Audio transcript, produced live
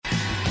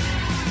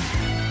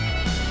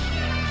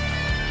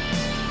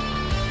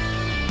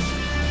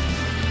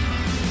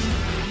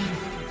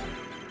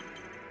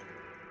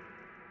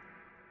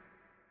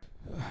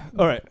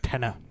All right.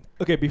 Tenor.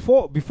 Okay,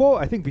 before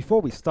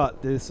we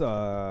start this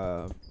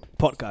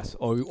podcast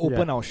or we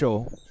open our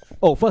show.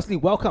 Oh, firstly,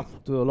 welcome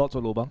to Lots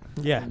of Lobang.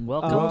 Yeah.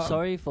 Welcome.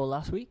 Sorry for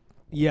last week.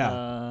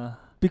 Yeah.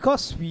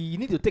 Because we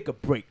need to take a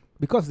break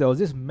because there was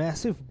this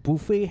massive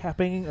buffet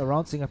happening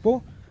around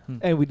Singapore,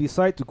 and we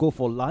decided to go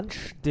for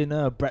lunch,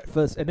 dinner,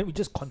 breakfast, and then we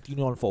just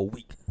continue on for a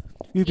week.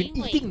 We've been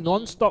eating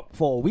non-stop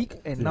for a week,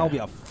 and now we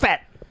are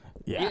fat.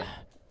 Yeah.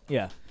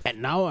 Yeah.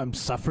 And now I'm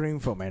suffering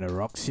from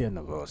anorexia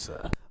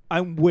nervosa.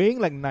 I'm weighing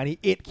like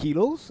 98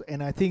 kilos,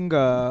 and I think...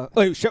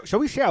 shall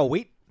we share our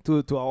weight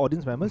to our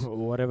audience members?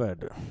 Whatever.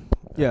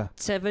 Yeah.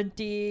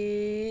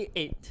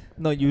 78.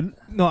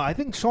 No, I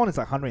think Sean is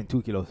like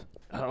 102 kilos.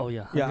 Oh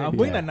yeah. Yeah, I'm 100.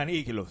 weighing like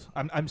 98 kilos.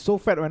 I'm so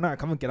fat right now, I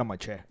can't even get out of my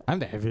chair. I'm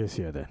the heaviest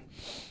here then.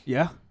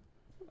 Yeah?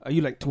 Are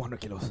you like 200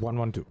 kilos?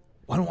 112.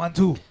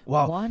 112.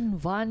 Wow.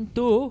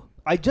 112.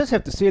 I just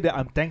have to say that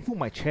I'm thankful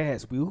my chair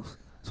has wheels,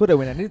 so that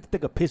when I need to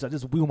take a piss, I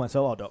just wheel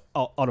myself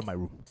out of my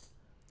room.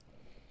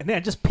 And then I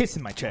just piss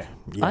in my chair.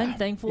 Yeah. I'm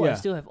thankful Yeah. I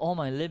still have all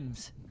my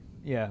limbs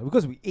Yeah,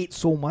 because we ate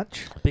so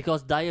much.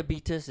 because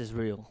diabetes is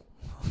real.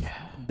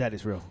 That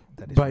is real.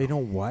 That is But real. you know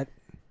what?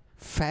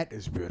 Fat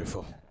is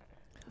beautiful.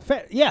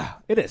 Fat, yeah,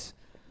 it is.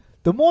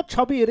 The more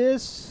chubby it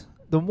is,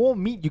 the more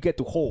meat you get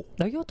to hold.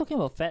 Are you talking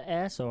about fat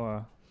ass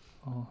or?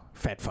 Oh.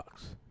 Fat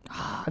fucks.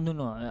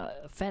 No.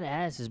 Fat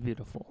ass is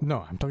beautiful.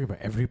 No, I'm talking about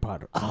every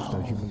part of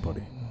the human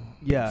body.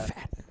 Yeah.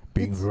 Fat.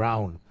 Being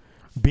round.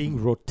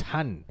 Being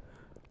rotund.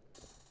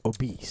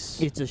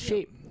 Obese. It's a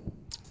shape.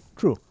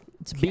 True.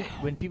 It's big.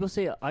 When people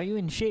say, "Are you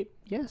in shape?"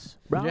 Yes,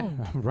 round.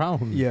 Yeah,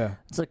 round. Yeah.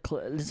 It's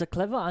a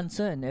clever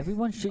answer, and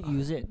everyone should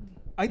use it.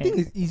 I think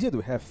it's easier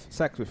to have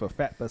sex with a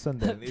fat person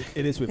than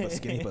it is with a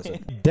skinny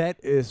person. That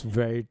is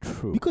very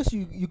true. Because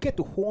you get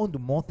to hold on to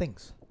more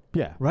things,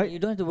 Yeah. right? You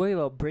don't have to worry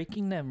about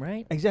breaking them,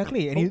 right?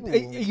 Exactly. And Oh.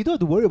 you don't have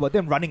to worry about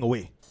them running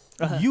away.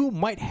 You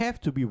might have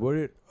to be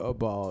worried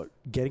about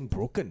getting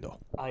broken though.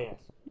 Yes.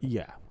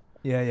 Yeah.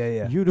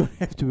 Yeah. You don't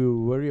have to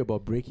worry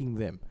about breaking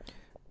them.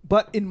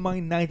 But in my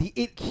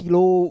 98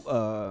 kilo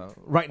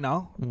right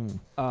now,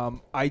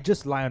 I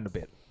just lie on the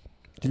bed.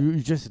 Do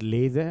you just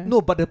lay there? No,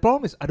 but the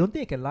problem is I don't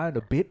think I can lie on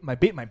the bed. My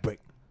bed might break.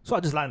 So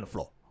I just lie on the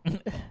floor.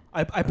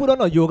 I put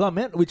on a yoga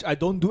mat, which I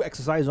don't do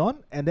exercise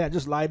on, and then I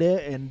just lie there,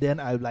 and then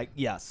I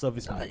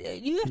service me.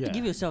 You have to Yeah.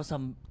 give yourself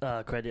some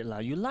credit, lah.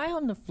 You lie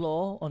on the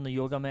floor on the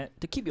yoga mat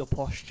to keep your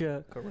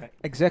posture correct.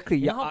 Exactly.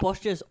 You Yeah. know how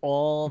posture is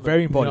all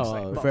Very important.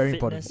 No, about very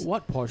fitness. important.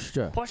 What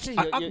posture? Posture.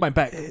 I up my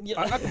back.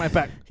 I up my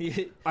back.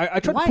 I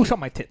try Why? to push up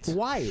my tits.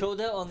 Why?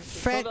 shoulder on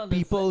Fat shoulder on the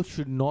people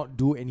should not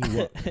do any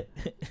work.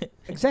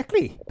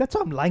 Exactly. That's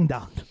why I'm lying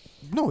down.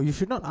 No, you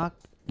should not arc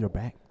your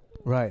back.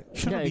 Right. You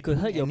should Yeah, not it be could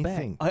hurt doing your back.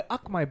 anything. I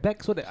arc my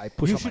back so that I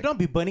push You up should my not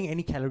be burning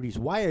any calories.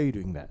 Why are you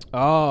doing that?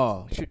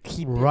 Oh. You should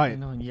keep Right.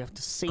 it. You have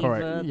to savor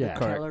Correct. the Yeah.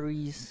 Correct.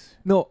 calories.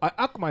 No, I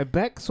arc my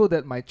back so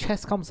that my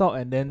chest comes out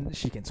and then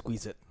she can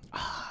squeeze it.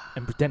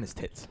 And pretend it's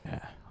tits.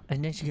 Yeah.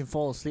 And then she can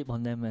fall asleep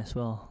on them as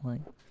well.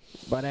 Like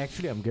But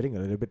actually, I'm getting a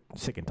little bit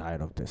sick and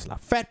tired of this.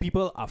 Fat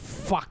people are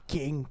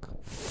fucking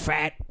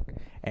fat,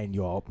 and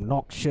you're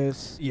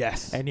obnoxious.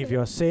 Yes. And if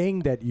you're saying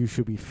that you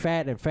should be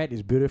fat and fat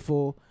is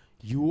beautiful,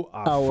 you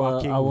are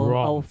fucking our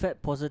wrong.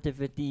 fat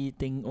positivity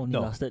thing only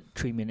No. lasted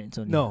 3 minutes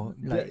only. No,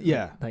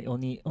 yeah. Like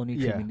only 3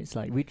 Yeah. minutes.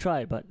 Like we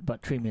tried,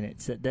 but 3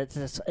 minutes. That's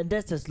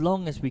as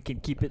long as we can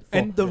keep it for.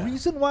 And the Yeah.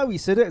 reason why we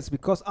said it is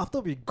because after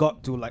we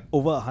got to like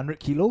over 100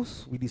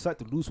 kilos, we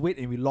decided to lose weight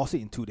and we lost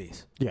it in 2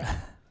 days. Yeah.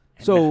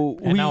 So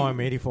And now I'm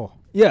 84.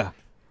 yeah.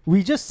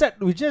 We just sat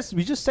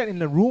in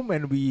the room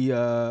and we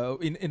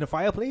in the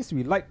fireplace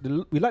we light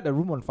the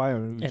room on fire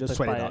and we just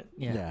sweat it out.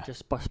 Yeah.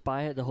 Just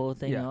perspired the whole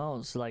thing Yeah. out.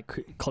 It's like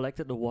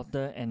collected the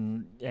water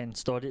and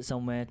stored it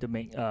somewhere to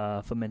make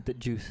fermented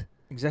juice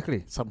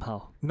Exactly.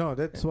 somehow. No,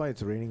 that's why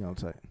it's raining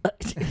outside.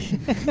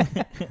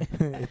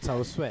 It's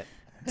our sweat.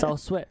 It's our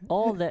sweat,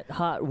 all that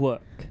hard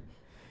work.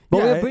 But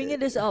Yeah, we're bringing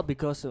this up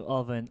because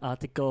of an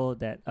article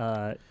that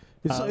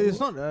It's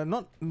not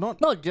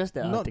not just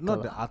the not article.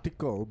 not the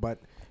article, but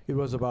it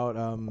was about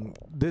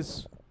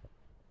this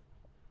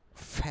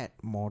fat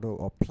model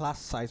or plus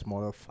size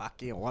model.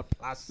 Fucking what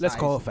plus? Let's size?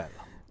 call her fat.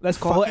 Let's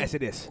call her Fucking as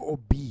it is.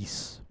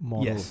 obese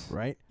model, Yes.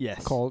 right?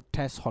 Yes. Called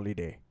Tess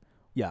Holiday.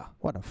 Yeah.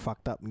 What a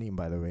fucked up name,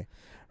 by the way,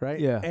 right?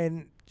 Yeah.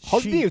 And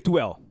Holiday she, with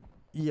 2L.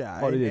 yeah,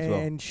 Holiday as well.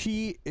 and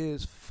she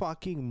is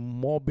fucking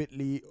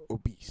morbidly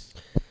obese.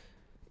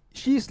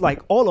 She's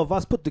like all of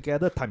us put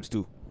together times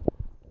 2.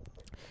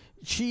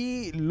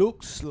 She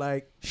looks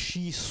like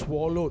she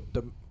swallowed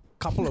the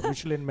couple of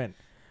Michelin men,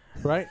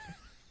 right?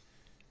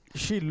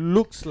 She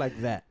looks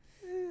like that,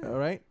 all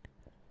right?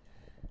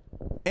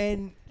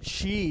 And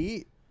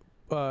she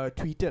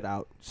tweeted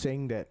out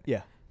saying that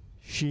Yeah.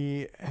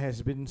 she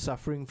has been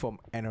suffering from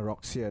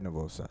anorexia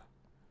nervosa,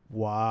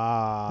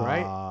 Wow.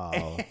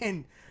 right?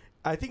 And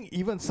I think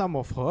even some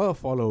of her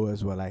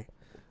followers were like,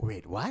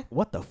 "Wait, what?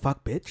 What the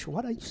fuck, bitch?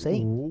 What are you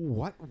saying?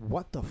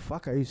 What the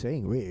fuck are you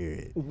saying?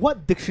 Wait.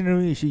 What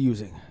dictionary is she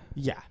using?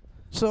 Yeah.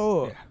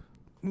 So Yeah.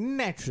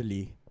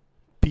 naturally,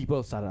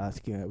 people started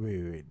asking her,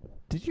 wait.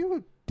 Did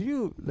do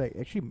you like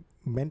actually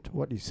meant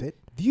what you said?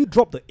 Do you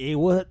drop the A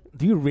word?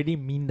 Do you really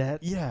mean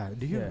that? Yeah.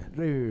 Do you? Yeah.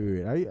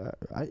 Wait. Are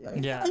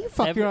you? Yeah, Are you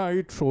fucking around? Are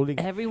you trolling?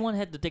 Everyone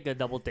had to take a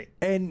double take.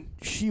 And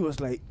she was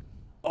like,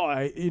 "Oh,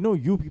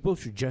 you people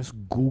should just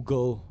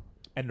Google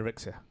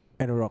Anorexia.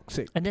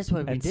 anorexic And that's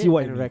what we And did. see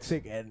what it means.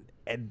 anorexic,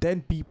 and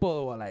then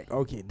people were like,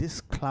 okay,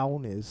 this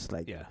clown is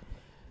like, Yeah.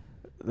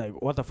 like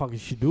what the fuck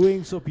is she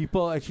doing? So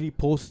people actually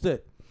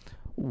posted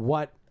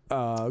what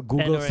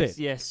Google said.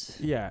 Yes.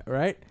 Yeah,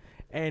 right.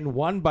 And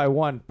one by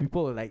one,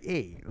 people were like,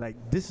 hey, like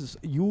this is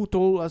you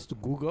told us to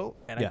Google,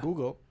 and Yeah. I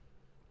Google,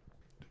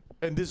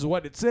 and this is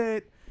what it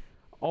said.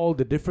 All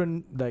the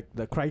different like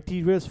the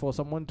criterias for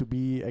someone to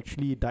be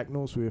actually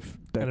diagnosed with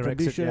the Anorexic,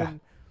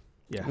 condition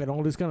Yeah. and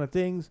all these kind of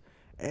things.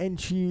 And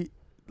she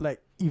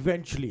like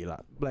eventually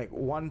like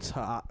once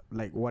her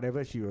like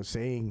whatever she was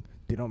saying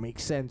did not make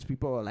sense,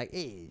 people were like,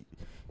 hey,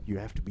 you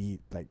have to be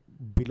like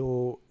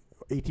below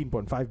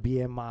 18.5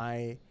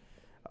 BMI,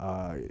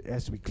 it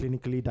has to be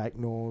clinically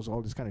diagnosed,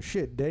 all this kind of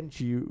shit. Then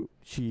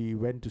she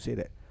went to say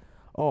that,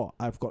 oh,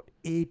 I've got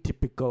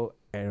atypical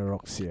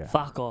anorexia.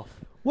 Fuck off.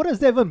 What does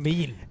that even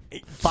mean?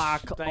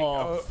 Fuck like,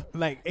 off.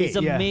 like It's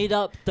a yeah. made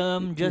up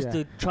term just Yeah.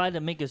 to try to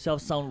make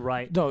yourself sound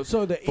right. no,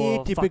 so the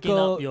For fucking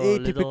up your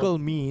atypical little-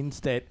 means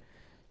that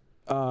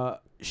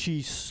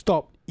she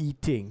stopped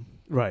eating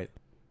Right.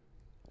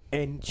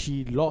 and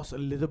she lost a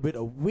little bit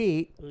of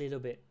weight, A little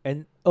bit.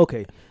 And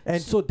okay.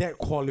 and so that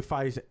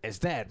qualifies as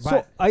that.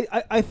 So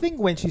But I think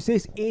when she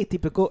says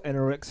atypical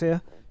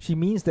anorexia, she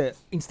means that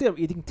instead of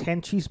eating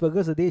 10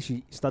 cheeseburgers a day,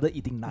 she started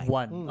eating 9.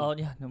 One. Mm. Oh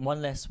yeah,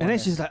 one less. And then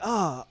she's like,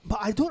 but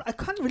I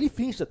can't really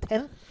finish the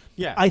 10th.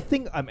 yeah, I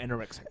think I'm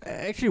anorexic.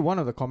 actually one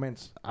of the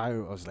comments I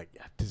was like,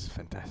 yeah, this is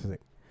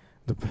fantastic.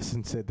 The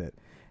person said that,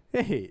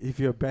 hey, if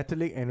you're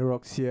battling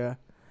anorexia,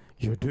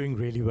 you're doing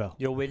really well.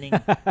 You're winning.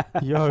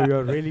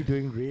 you're really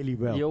doing really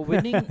well. You're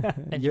winning,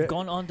 and Yeah. you've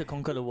gone on to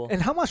conquer the world.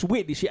 And how much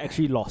weight did she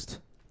actually lost?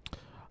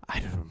 I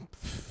don't know.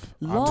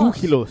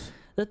 Lost. 2 kilos.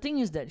 The thing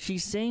is that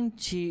she's saying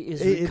she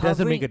is It recovering.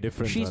 doesn't make a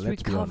difference. She's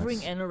Let's be recovering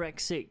honest.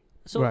 anorexic.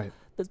 So right.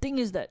 the thing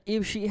is that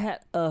if she had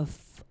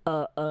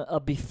a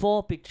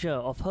before picture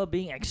of her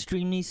being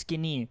extremely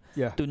skinny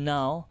Yeah. to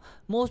now,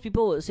 most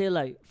people would say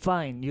like,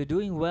 fine, you're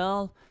doing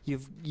well.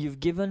 You've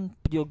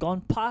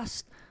gone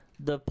past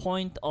the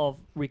point of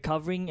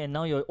recovering, and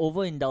now you're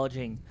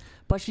overindulging.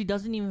 But she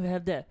doesn't even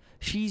have that.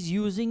 She's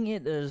using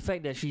it as the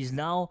fact that she's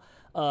now.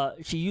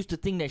 She used to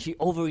think that she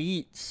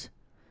overeats.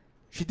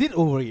 She did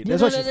overeat. Yeah,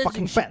 That's no, why no, she's that's-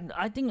 fucking fat.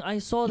 I think I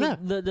saw Yeah,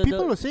 the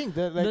people were saying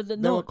that like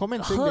there were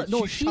comments saying that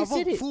she said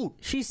shoveled it. food.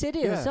 She said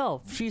it Yeah.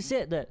 herself. She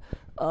said that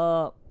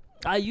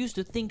I used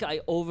to think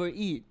I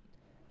overeat,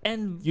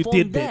 and You from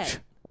did, that, bitch.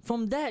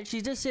 from that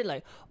she just said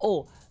like,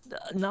 oh,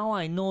 now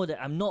I know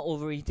that I'm not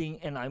overeating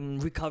and I'm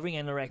recovering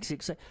anorexic.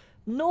 It's like,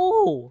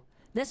 no,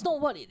 that's not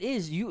what it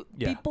is. Yeah.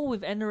 People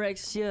with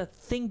anorexia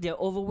think they're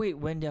overweight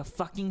when they're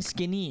fucking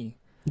skinny.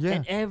 Yeah,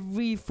 And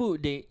every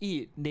food they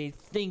eat, they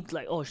think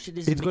like, oh shit,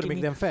 this it's is going to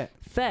making make me them fat.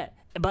 fat,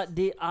 but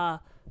they are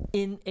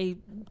in a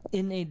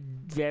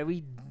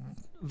very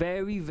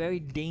very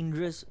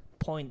dangerous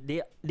point.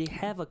 They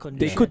have a They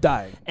condition. could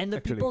die. And the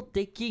actually. people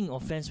taking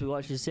offense with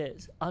what she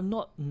says are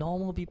not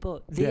normal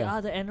people. They Yeah.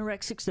 are the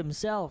anorexics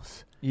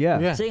themselves. Yeah.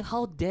 Yeah. Saying,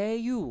 how dare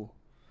you?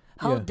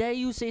 How Yeah. dare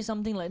you say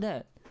something like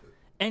that?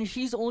 And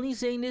she's only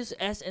saying this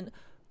as an.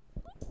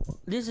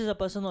 This is a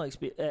personal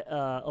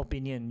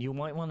opinion. You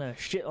might want to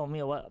shit on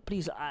me or what.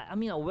 Please, I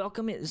mean, I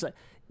welcome it. It's like,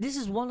 this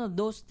is one of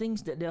those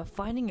things that they're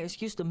finding an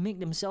excuse to make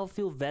themselves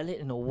feel valid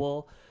in a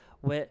world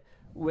where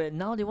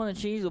now they want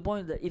to change the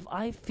point that if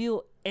I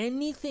feel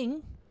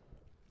anything,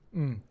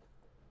 Mm.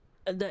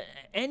 that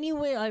any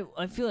way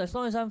I feel, as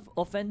long as I'm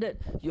offended,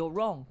 you're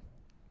wrong.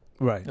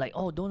 Right. Like,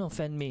 oh, don't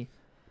offend me.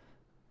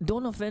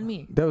 Don't offend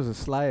me. There was a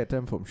sly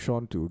attempt from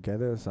Sean to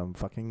gather some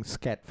fucking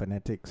scat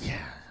fanatics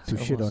to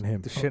shit on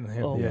him. To shit on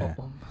him. Oh, yeah.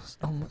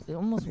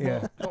 almost,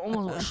 Yeah.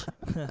 almost.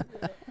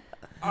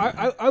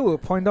 I will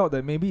point out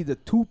that maybe the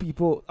 2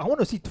 people, I want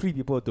to see 3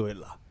 people do it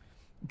lah.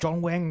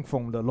 John Wang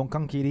from the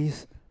Longkang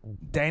Kiddies,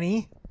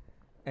 Danny,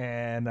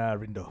 and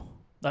Rindo.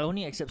 I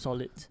only accept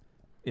solids.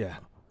 Yeah.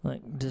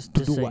 Like just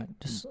do saying, what?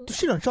 just To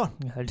shit on Sean.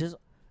 yeah, just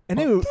And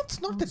then we, That's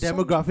not the so-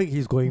 demographic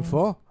he's going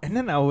for. and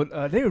then I would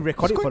then we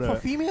record He's it for going for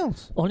the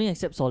females. only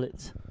accept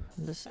solids.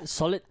 Just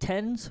solid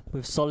 10s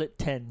with solid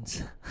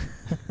 10s.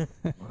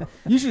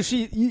 you should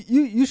see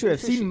you should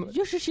have seen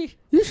You should see.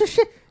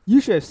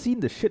 you should have seen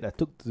the shit I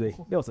took today.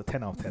 That was a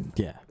 10 out of 10.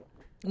 Yeah.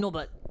 No,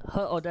 but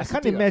her I audacity.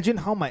 can't imagine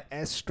how my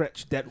ass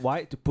stretched that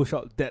wide to push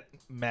out that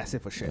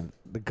massive a shit.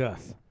 The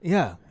girth.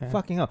 Yeah, Yeah.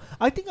 fucking hell.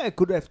 I think I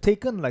could have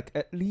taken like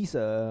at least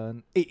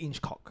an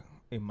 8-inch cock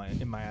in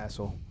my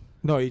asshole.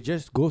 No, it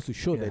just goes to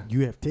show Yeah. that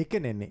you have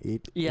taken an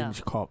 8-inch Yeah.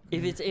 cock.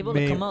 If it's able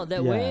May- to come out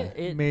that yeah, way,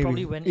 it Maybe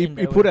probably went it, in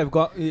that it way. could have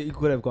gone. It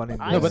could have gone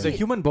in. I No, there. but the see-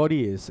 human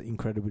body is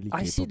incredibly capable.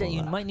 I see that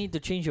you lah. might need to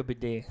change your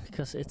bidet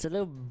because it's a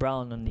little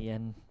brown on the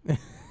end.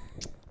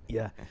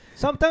 Yeah.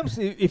 Sometimes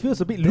it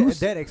feels a bit That, loose.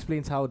 that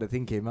explains how the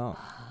thing came out.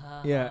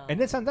 Yeah, and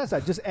then sometimes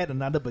I just add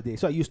another bidet,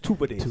 so I use 2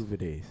 bidets. 2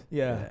 bidets.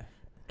 Yeah.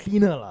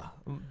 cleaner lah.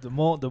 The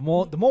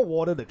more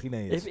water, the cleaner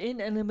it If is.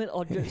 inanimate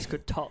objects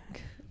could talk,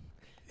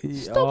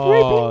 Stop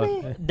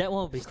raping me! that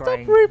one would be Stop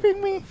crying.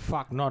 raping me!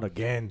 Fuck, not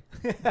again.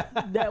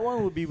 That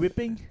one would be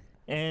whipping.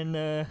 And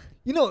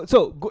You know,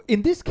 so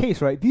in this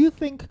case, right? Do you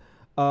think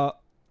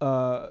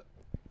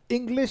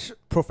English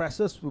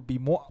professors would be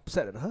more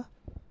upset at her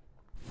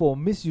for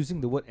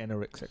misusing the word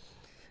anorexic?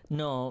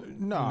 no,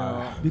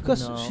 No.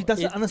 Because no. she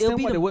doesn't It'll understand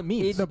be what the word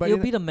means. No, but It'll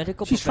it- be the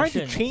medical She's trying to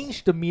profession.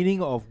 change the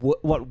meaning of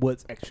what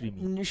words actually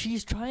mean.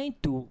 She's trying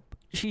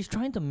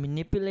to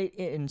manipulate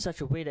it in such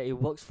a way that it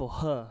works for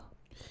her.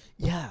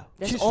 Yeah.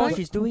 That's She's all trying-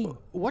 she's doing.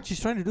 What she's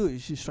trying to do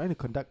is she's trying to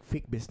conduct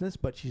fake business,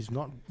 but she's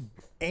not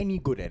any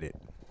good at it.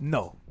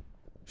 No.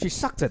 She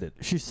sucks at it.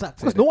 She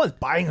sucks Because at no it. one's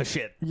buying her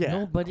shit. Yeah.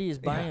 Nobody is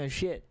buying Yeah. her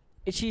shit.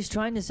 She's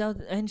trying to sell,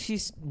 and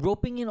she's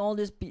roping in all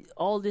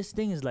these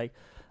things like,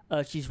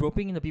 she's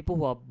roping in the people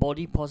who are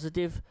body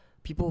positive,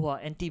 people who are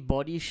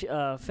anti-body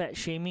fat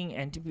shaming,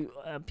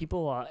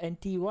 people who are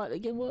anti what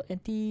again? What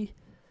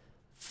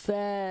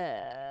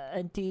fat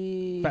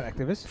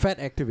activist. Fat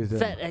activism.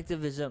 fat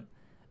activism,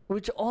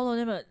 which all of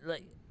them are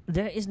like.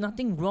 There is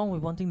nothing wrong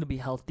with wanting to be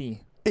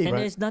healthy, Hey, and right.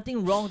 there's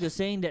nothing wrong to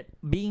saying that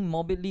being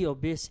morbidly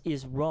obese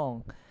is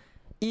wrong,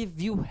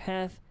 if you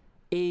have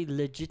a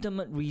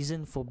legitimate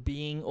reason for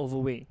being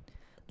overweight,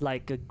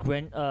 like a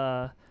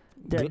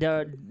there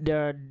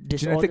are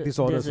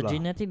disorders There's a lah.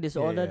 genetic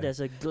disorder. yeah. There's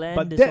a gland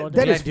But disorder.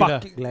 that is Glandular.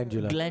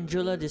 fucking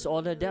glandular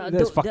disorder.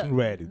 that's fucking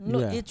rare, dude. No,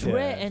 Yeah. it's Yeah,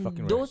 rare, it's and fucking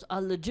rare. those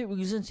are legit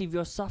reasons. If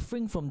you're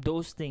suffering from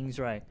those things,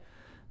 right?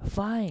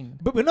 Fine.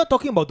 But we're not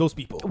talking about those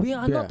people. We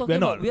are Yeah. not talking We're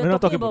about. not. We are We're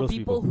not talking talking about about those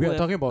people people. who We are have,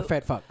 talking about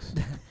fat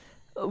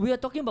fucks. we are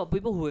talking about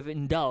people who have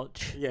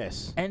indulged,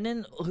 Yes. and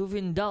then who've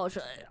indulged.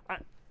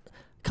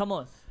 Come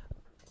on.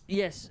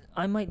 Yes,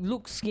 I might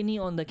look skinny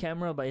on the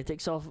camera, but it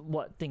takes off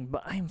what thing.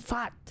 But I'm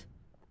fat,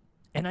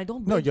 and I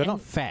don't. No, blame you're any-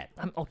 not fat.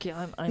 I'm okay.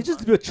 I'm You're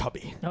just a bit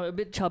chubby. I'm a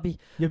bit chubby.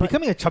 You're But-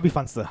 becoming a chubby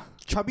funster.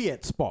 Chubby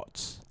at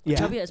sports. Yeah.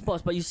 Chubby at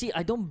sports, but you see,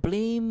 I don't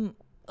blame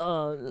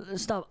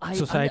stuff.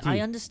 Society. I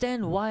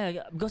understand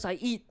why because I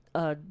eat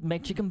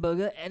McChicken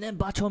burger and then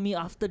bak chor mee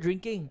after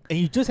drinking, And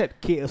you just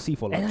had KFC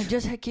for and I lunch.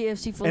 just had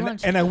KFC for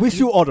lunch. And I wish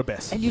you all the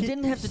best. And you He-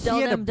 didn't have to he tell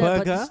had a them that,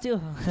 burger. but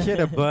still. He had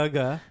a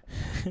burger,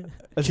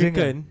 A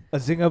chicken. Zinger. A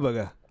zinger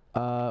burger.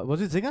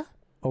 Was it Zinger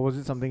or was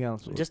it something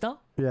else? Just now?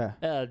 Yeah.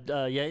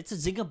 Yeah, it's a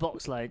zinger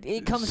box like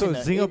it comes So in a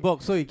Zinger it-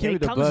 box. So he came it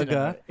with a comes in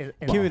burger, in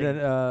a came with thing.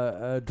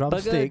 a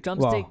drumstick. burger,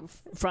 drumstick, Wow.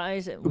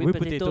 fries, With with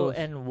potato potatoes.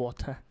 and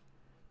water.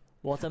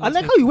 Water. I makes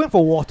like me- how you went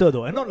for water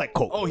though, and not like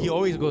Coke. Oh, he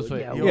always goes for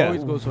it. Yeah, He yeah.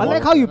 always goes for I like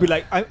water. how you be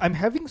like, I'm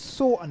having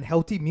so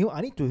unhealthy meal. I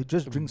need to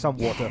just drink some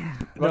water.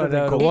 No, rather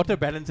than the Coke. water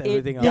balance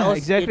everything it Yeah, out. douse-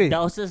 exactly. It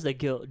douses the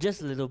guilt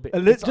just a little bit. A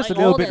li- It's just a like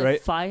little all bit, that right?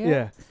 Fire,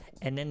 Yeah.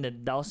 and then the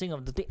dousing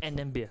of the thing, and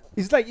then beer.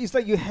 It's like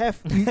you have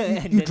you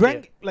And you then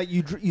drank like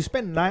you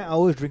spend 9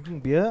 hours drinking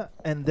beer,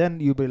 and then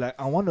you be like,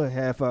 I want to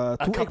have 2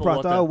 egg cup of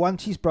prata, water. 1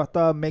 cheese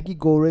prata, Maggi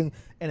goreng,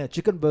 and a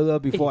chicken burger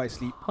before I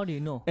sleep. How do you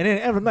know? And then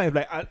every night I'm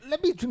like,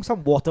 let me drink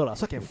some water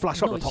so I can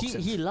flush out No, the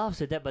toxins. he laughs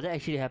at that, but that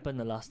actually happened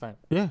the last time.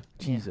 Yeah.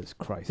 Jesus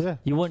Christ. Yeah.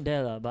 You weren't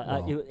there, but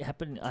Wow. it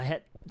happened. I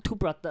had 2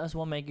 pratas,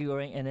 1 Maggi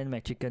goreng, and then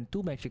McChicken.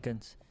 2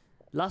 McChickens.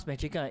 Last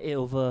McChicken I ate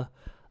over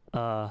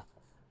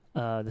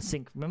the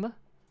sink. Remember?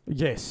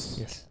 Yes.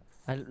 Yes.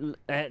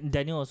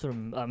 Daniel also,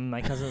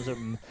 my cousin also.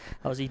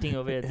 I was eating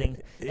over the thing.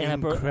 And I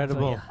brought-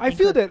 Incredible. yeah. I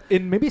feel that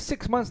in maybe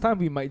 6 months' time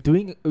we might do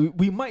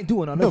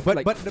another No, but-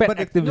 like but- fat but-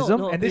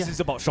 activism, No, and this yeah. is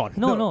about Sean.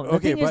 No, the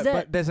Okay, thing is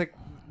that. but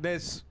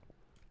there's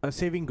a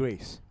saving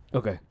grace.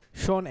 Okay.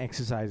 Sean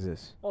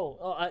exercises.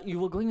 You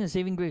were going to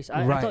saving grace.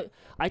 Right.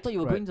 I thought you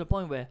were Right. going to the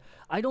point where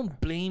I don't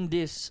blame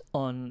this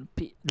on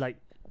like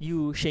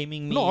you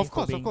shaming me. No, of for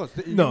course,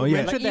 being, No, You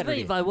yeah. mentioned Like that even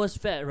already. if I was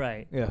fat,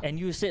 right? Yeah. And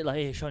you said like,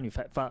 "Hey, Sean, you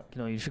fat fuck,"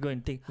 you should go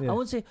and think. Yeah. I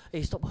won't say,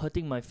 "Hey, stop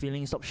hurting my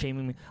feelings, stop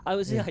shaming me." I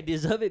would say Yeah. I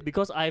deserve it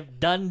because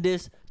I've done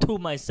this to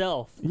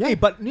myself. Yeah. Hey,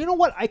 but you know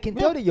what? I can Yeah.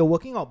 tell that you're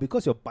working out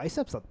because your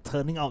biceps are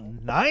turning out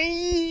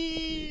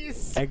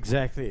nice.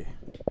 Exactly.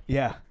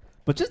 Yeah.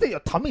 But just that your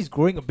tummy is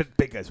growing a bit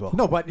big as well.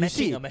 No, but you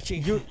Matching, see,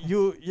 matching.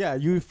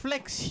 you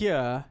flex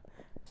here,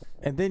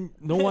 and then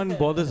no one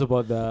bothers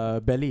about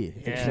the belly.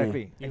 Yeah.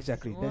 Exactly. You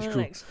Exactly. That's true.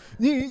 relax.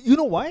 You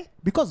know why?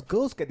 Because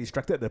girls get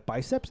distracted at the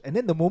biceps, and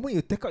then the moment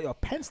you take out your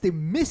pants, they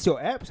miss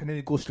your abs, and then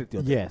it goes straight to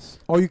your Yes.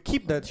 Or you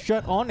keep the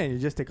shirt on and you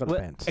just take out Well,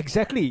 the pants.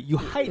 Exactly. You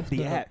hide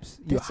the abs.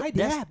 You hide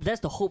the abs. That's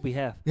the hope we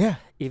have. Yeah.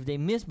 If they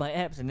miss my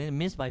abs and then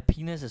miss my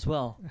penis as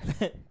well,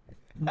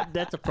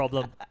 that's a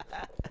problem.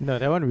 No,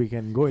 that one we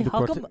can go into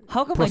How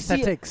come I see?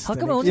 prosthetics How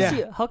the come I next only Yeah.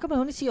 see? How come I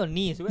only see your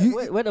knees? Where,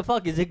 You- where the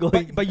fuck is it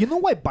going? But you know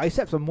why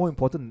biceps are more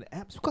important than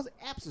abs? Because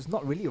abs is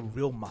not really a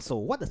real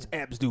muscle. What does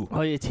abs do?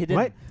 Oh, it's hidden.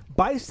 Right?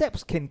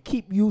 Biceps can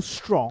keep you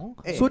strong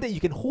so that you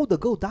can hold the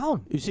girl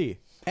down. You see,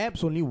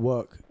 abs only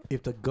work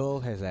if the girl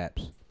has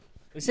abs.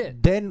 Is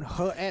it? Then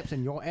her abs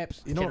and your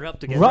abs, you know, Can rub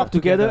together. Rub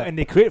together and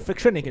they create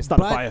friction and can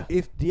start a but fire.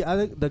 if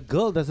the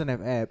girl doesn't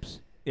have abs,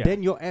 Yeah.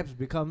 then your abs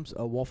becomes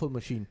a waffle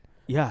machine.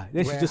 Yeah,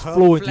 then she where just her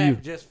flow into flap you.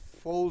 just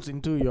folds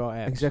into your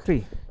abs.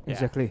 Exactly. Yeah.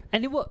 Exactly.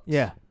 And it works.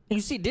 Yeah.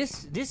 You see,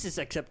 this is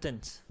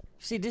acceptance.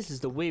 See, this is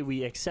the way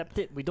we accept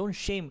it. We don't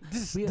shame.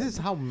 This We- is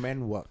how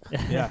men work.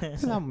 Yeah.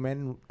 This is how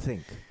men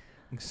think.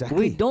 Exactly.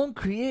 We don't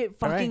create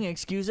fucking Alright.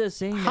 excuses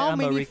saying How that I'm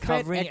a many fat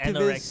recovering activist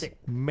anorexic.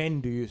 men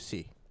do you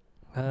see?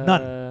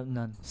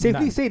 None.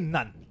 Safely None. say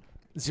none.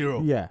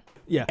 Zero. Yeah.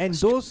 Yeah. And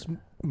those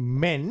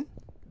men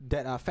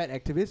that are fat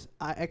activists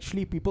are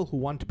actually people who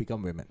want to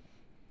become women.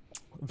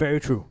 Very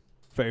true.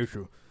 Very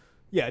true.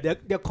 Yeah,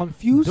 they're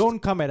confused. Don't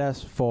come at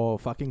us for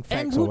fucking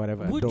facts And or would,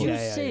 whatever. would Don't. you Yeah,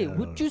 yeah, say? yeah, no,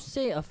 would no, you no.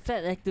 say a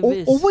fat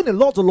activist Over in the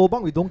Lords of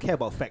Lobang, we don't care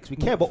about facts. We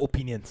care No. about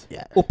opinions.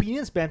 Yeah.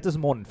 Opinions matters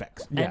more than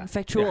facts. Yeah. and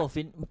factual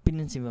Yeah.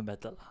 opinions even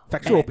better.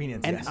 Factual And-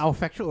 opinions. And yes. our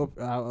factual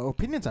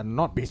opinions are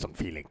not based on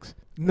feelings.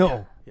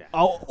 No. Yeah.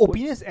 Our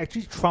opinions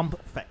actually trump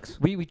facts.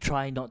 We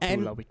try not to.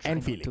 And- lah, we try and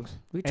not feelings. To.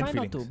 We And try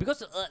not to feelings.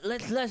 because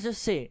let's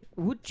just say,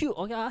 would you?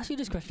 Okay, I'll ask you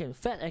this question: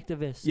 fat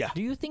activists. Yeah.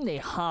 Do you think they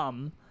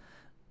harm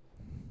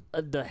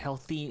the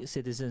healthy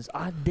citizens?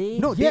 Are they?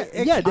 No, Yeah,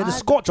 they yeah, they're the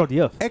are- scorch of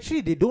the earth.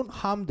 Actually, they don't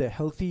harm the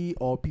healthy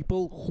or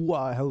people who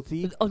are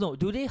healthy. Oh no,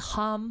 do they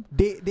harm?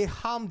 They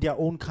harm their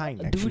own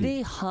kind. Actually. Do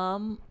they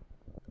harm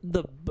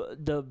the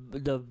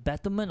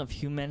betterment of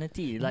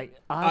humanity? Like,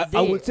 are they?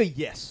 I would say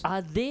yes.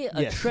 Are they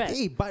a Yes. threat?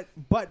 Hey, but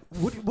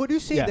would you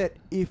say Yeah. that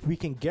if we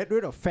can get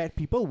rid of fat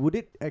people, would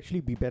it actually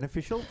be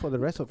beneficial for the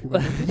rest of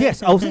humanity?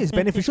 Yes, I would say it's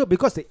beneficial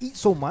because they eat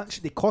so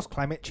much, they cause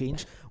climate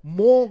change.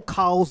 More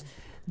cows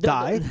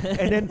die,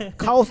 and then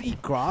cows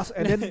eat grass,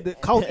 and then the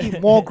cows eat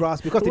more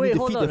grass because they Wait, need to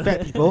hold feed the on.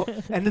 fat people,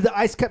 and then the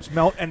ice caps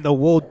melt and the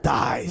world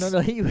dies. No,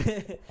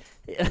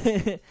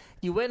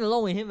 you went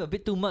along with him a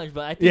bit too much.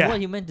 But I think Yeah. what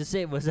he meant to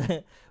say was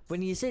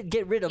when he said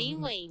get rid of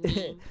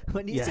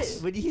when he Yes.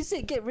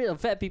 said get rid of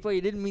fat people,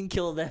 he didn't mean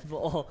kill them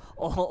or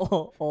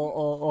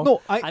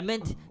No, I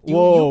meant you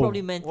Whoa.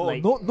 probably meant Whoa,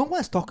 like no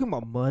one's talking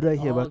about murder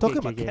here. Oh, We're okay, talking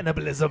okay, about okay.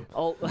 cannibalism.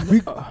 oh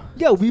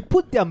Yeah, we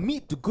put their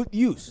meat to good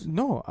use.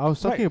 No, I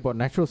was talking about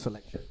natural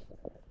selection.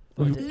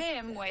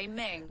 Lim Wei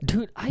Ming.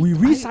 dude, We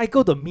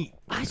recycle the meat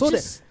I so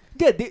just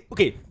that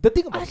okay. The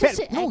thing about I fat just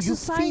said No, you feed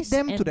exercise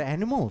them to and- the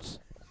animals.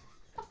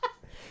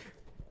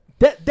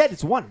 that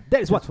is one.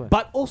 That is one. That's one.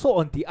 But also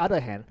on the other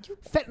hand,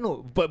 fat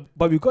no.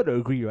 But we got to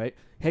agree, right?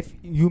 Have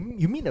you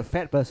meet a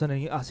fat person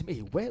and you ask him,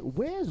 hey,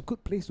 where's a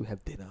good place to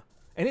have dinner?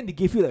 And then they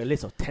give you like a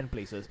list of 10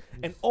 places,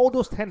 and all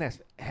those 10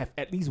 have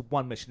at least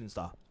one Michelin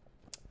star.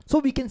 So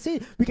we can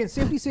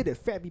safely say that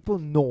fat people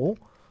know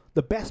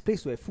the best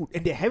place to have food,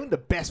 and they're having the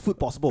best food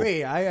possible.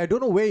 Wait, I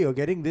don't know where you're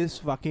getting this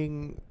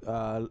fucking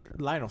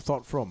line of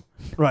thought from.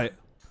 Right.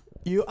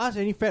 You ask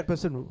any fat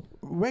person,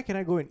 where can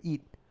I go and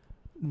eat?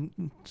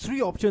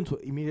 Three options will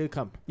immediately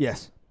come: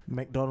 Yes.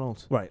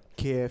 McDonald's, Right.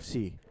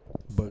 KFC,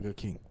 Burger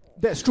King.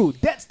 That's true.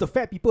 That's the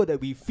fat people that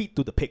we feed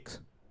to the pigs.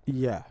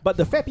 Yeah. But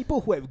the fat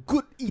people who have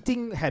good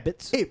eating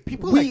habits, Hey,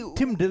 people we- like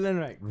Tim Dillon,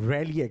 right,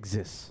 rarely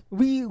exist.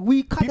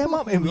 we cut People them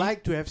up who and we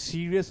like to have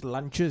serious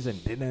lunches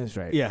and dinners,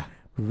 right? yeah.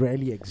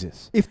 Rarely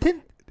exist. If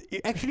Tim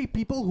Actually,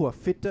 people who are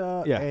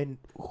fitter Yeah. and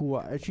who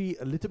are actually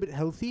a little bit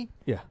healthy,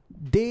 yeah.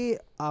 they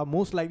are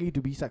most likely to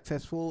be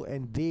successful,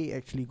 and they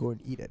actually go and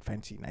eat at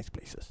fancy, nice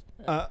places.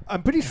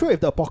 I'm pretty sure if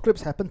the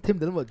apocalypse happened, Tim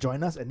Dillon will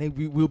join us, and then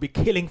we will be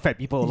killing fat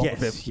people along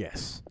with him.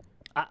 yes.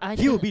 I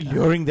He will be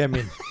luring them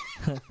in.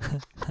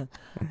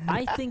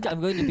 I think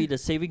I'm going to be the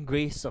saving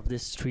grace of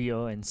this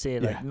trio and say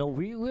like, Yeah. no,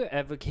 we're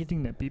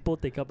advocating that people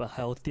take up a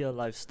healthier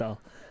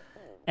lifestyle.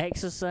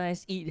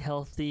 Exercise, eat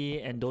healthy,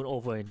 and don't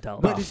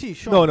overindulge. But you see,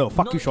 Sean, No,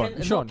 fuck Not you, Sean.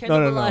 can- Sean. not No,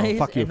 no, no, cannibalize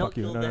fuck you, and not fuck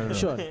you. kill No, no, them. no.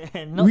 Sean.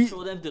 And not We-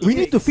 throw them to the We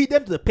need to pigs. feed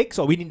them to the pigs,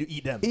 or we need to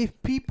eat them. if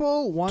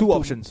people want Two to,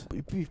 options.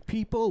 If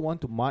people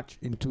want to march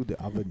into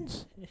the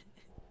ovens,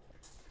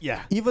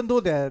 Yeah. even though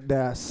there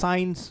are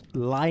signs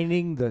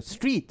lining the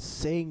streets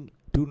saying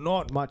 "Do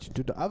not march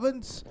into the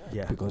ovens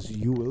Yeah. because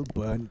you will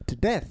burn to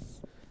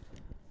death,"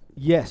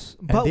 Yes.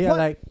 and But they what, are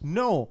like,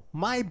 "No,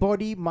 my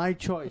body, my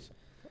choice."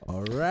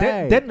 All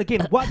right. then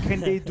again, what can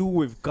they do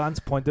with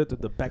guns pointed to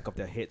the back of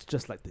their heads,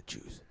 just like the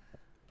Jews?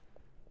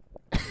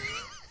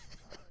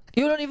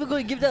 You're not even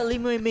going to give that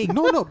Lim Wei Ming.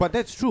 no, but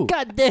that's true.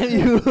 God damn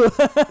you.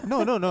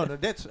 No.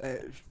 That's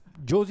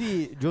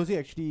Josie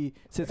actually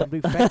said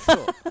something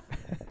factual.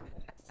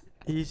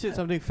 He said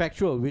something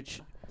factual,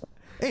 which,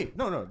 hey,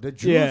 no, the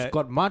Jews Yeah.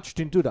 got marched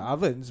into the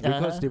ovens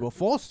because Uh-huh. they were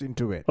forced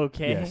into it,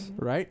 Okay. Yes.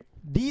 right?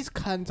 These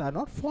cunts are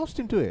not forced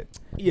into it.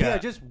 They Yeah. are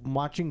just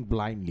marching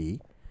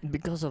blindly.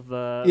 Because of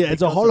Yeah, it's a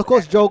because of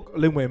Holocaust joke,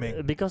 Lim Wei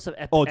Ming. because of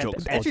All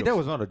jokes. All Actually, that jokes.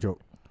 was not a joke.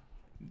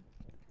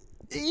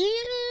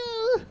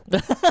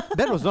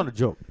 That was not a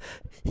joke.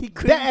 he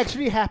That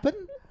actually happened?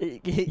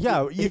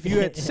 Yeah, if you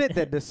had said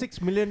that the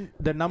 6 million,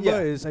 the number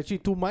Yeah. is actually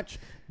too much,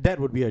 that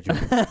would be a joke.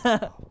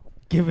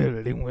 Give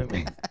it Lim Wei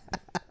Ming.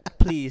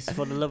 Please,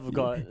 for the love of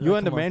God. You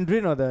want the come on.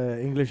 Mandarin or the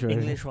English version?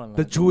 English one.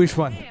 The lah. Jewish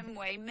one. Lim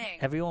Wei Ming.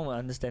 Everyone will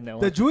understand that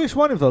The one. Jewish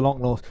one with the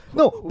long nose.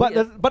 No, but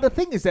We- the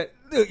thing is that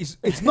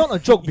it's not a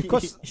joke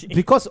because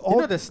You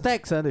all know the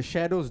stacks and the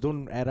shadows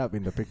don't add up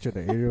in the picture,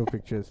 the aerial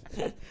pictures.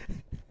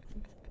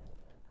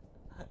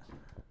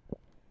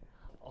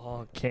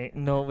 Okay,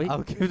 no, wait.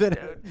 I'll give that.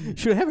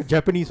 Should have a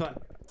Japanese one.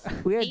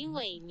 We had, 林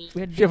伟明。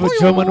 we had She have a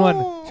German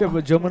one. She have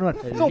a German one.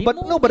 No, but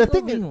Limo, no, but the Limo,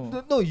 thing is,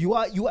 Limo. no, you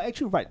are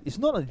actually right. It's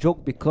not a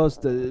joke because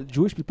the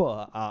Jewish people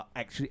are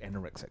actually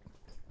anorexic.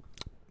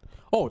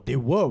 Oh, they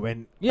were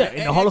when Yeah,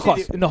 in the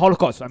Holocaust. In the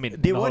Holocaust, I mean,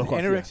 They in the weren't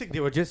Holocaust, yeah. anorexic.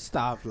 They were just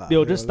starved, lah. They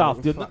were just like,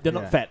 starved. They're fuck, not. They're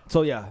not yeah. fat.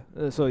 So yeah.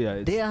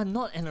 It's, They are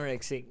not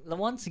anorexic.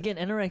 Once again,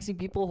 anorexic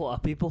people who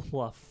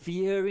are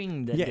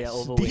fearing that they are Yes,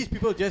 overweight. these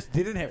people just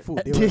didn't have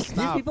food. They were These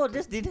starved people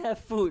just didn't have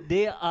food.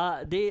 They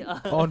are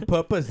on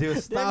purpose. They were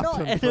they're starved not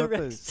on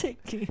purpose.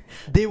 anorexic.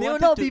 They were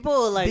wanted not to,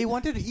 people like they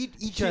wanted to eat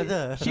each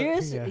other.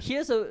 Here's Yeah.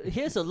 here's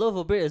a loaf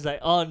of bread. It's like,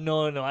 oh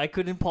no, I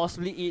couldn't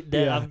possibly eat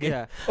that. Yeah. I'm getting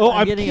Yeah. oh, I'm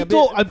I'm getting a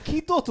keto. bit- I'm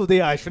keto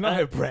today. I should not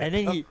have bread. And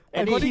then he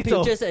according to-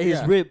 pictures at his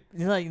yeah. rib.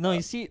 He's like, no,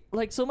 you see,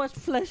 like so much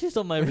flesh is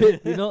on my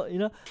rib. You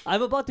know.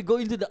 I'm about to go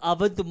into the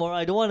oven tomorrow.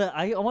 I don't wanna.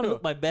 I wanna No.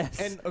 look my best.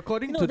 And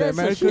according No, to the that's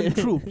the American shit.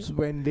 troops,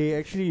 when they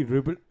actually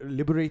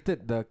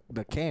liberated the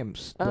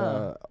camps,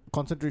 the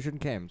concentration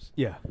camps,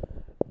 Yeah.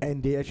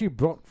 and they actually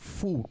brought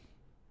food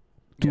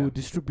to Yeah.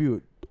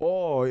 distribute.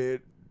 Oh,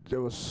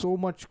 there was so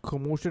much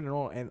commotion and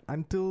all, and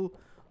until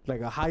like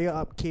a higher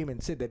up came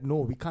and said that no,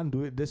 we can't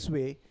do it this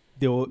way,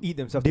 They will eat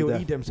themselves they to will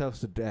death. eat themselves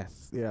to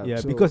death. Yeah, Yeah,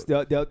 so- because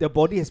their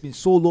body has been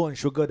so low in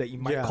sugar that it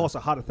might Yeah. cause a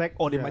heart attack,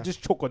 or they Yeah. might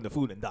just choke on the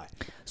food and die.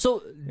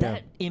 So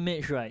that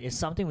image, right, is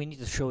something we need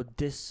to show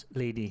this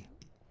lady,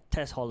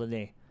 Tess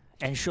Holiday,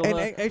 and show And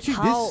her actually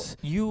how this-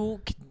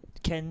 you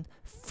can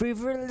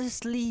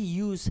frivolously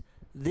use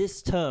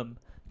this term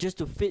just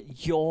to fit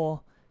your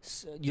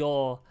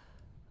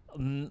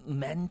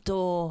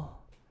mental.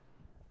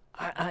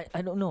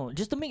 I don't know,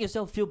 just to make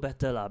yourself feel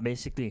better lah,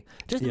 basically.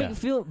 Just to make Yeah. you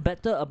feel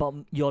better about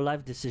your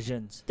life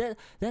decisions.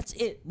 That's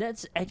it.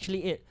 That's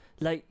actually it.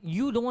 Like,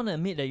 you don't want to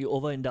admit that you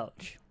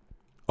overindulge.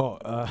 Oh,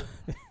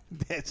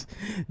 that's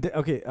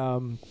okay.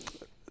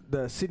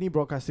 The Sydney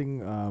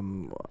Broadcasting,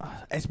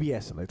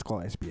 SBS, let's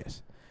call it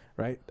SBS,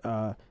 right?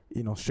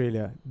 In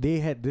Australia, they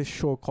had this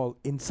show called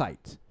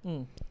Insight.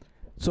 Mm.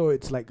 So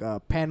it's like a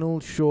panel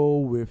show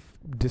with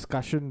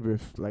discussion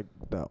with like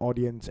the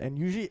audience, and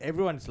usually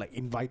everyone's like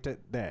invited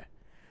there,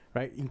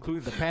 right?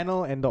 Including the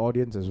panel and the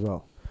audience as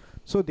well.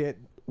 So they had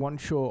one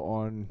show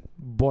on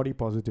body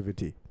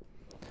positivity.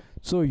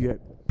 So you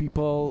had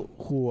people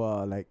who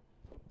are like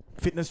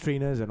fitness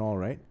trainers and all,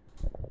 right?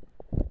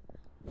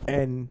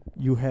 And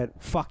you had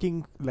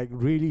fucking like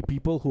really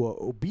people who are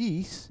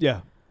obese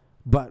Yeah.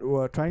 but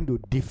were trying to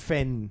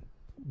defend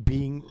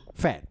being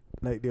fat.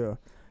 Like they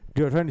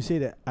were trying to say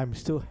that I'm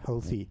still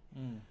healthy.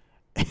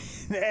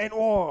 And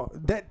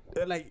that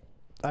like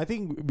I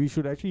think we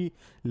should actually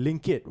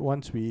link it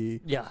once we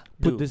Yeah.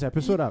 put do. this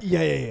episode up.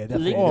 Yeah.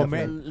 Link, Oh, the,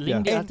 man.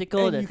 link the And,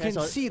 article and that you can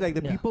Tess see like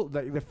the yeah. people,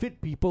 like the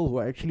fit people who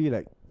are actually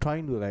like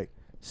trying to like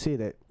say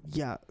that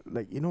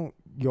like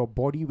your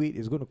body weight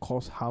is going to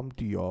cause harm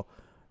to your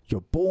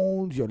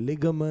bones, your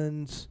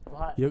ligaments,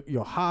 What?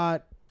 your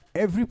heart.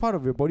 Every part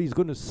of your body is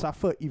going to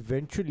suffer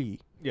eventually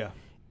Yeah.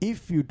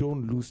 if you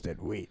don't lose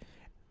that weight.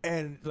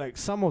 And like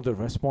some of the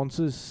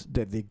responses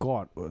that they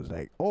got was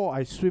like, oh,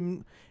 I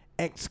swim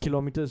X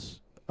kilometers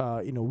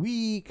in a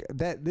week.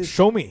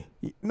 Show me.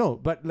 No,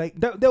 but like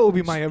That will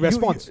be my you-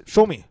 response.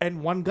 Show me.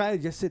 and one guy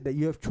just said that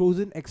you have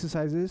chosen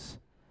exercises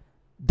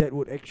that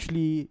would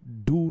actually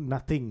do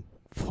nothing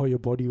for your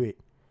body weight.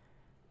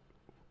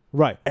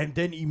 Right. And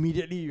then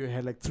immediately you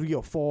had like 3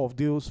 or 4 of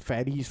those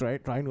fatties,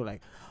 right? Trying to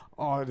like,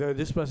 oh,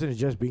 this person is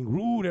just being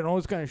rude and all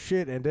this kind of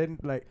shit. And then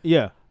like,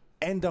 Yeah.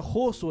 and the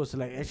host was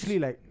like, actually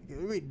like,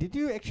 wait, did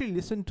you actually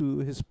listen to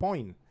his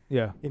point?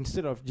 Yeah.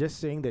 Instead of just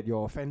saying that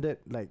you're offended,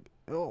 like,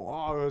 it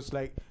was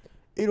like,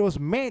 it was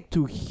meant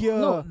to hear.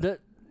 No,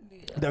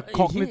 the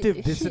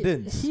cognitive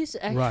dissonance. His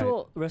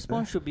actual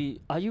response should be,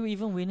 "Are you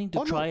even willing to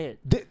Oh, no. try it?"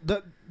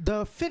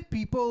 The fit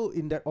people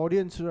in that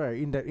audience, right,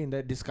 in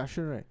that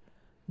discussion, right,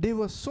 they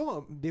were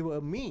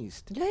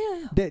amazed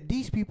Yeah. that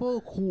these people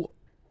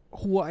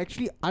who are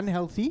actually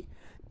unhealthy,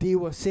 they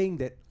were saying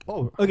that,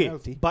 oh, Okay.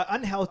 unhealthy. But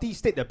unhealthy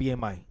state the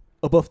BMI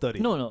above 30.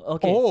 No.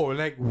 Okay. Oh,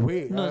 like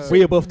wait, No,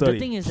 way above 30. The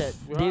thing is that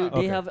Right. they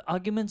Okay. have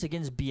arguments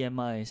against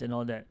BMIs and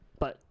all that.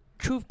 But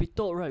truth be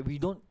told, right, we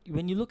don't.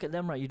 When you look at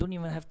them, right, you don't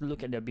even have to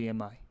look at their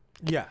BMI.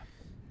 yeah.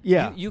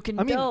 Yeah. You can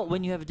I mean- tell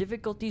when you have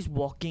difficulties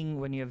walking,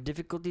 when you have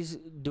difficulties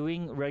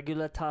doing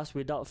regular tasks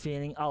without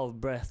feeling out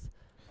of breath.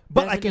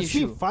 But That's I an can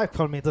swim issue. 5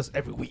 kilometers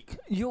every week.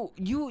 You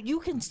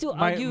can still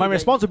My argue. my that-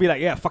 response would be like,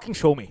 yeah, fucking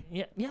show me.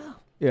 Yeah.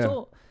 Yeah.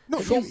 So No,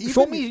 Show, even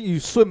show me if- you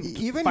swim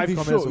even 5 if you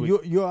kilometers a show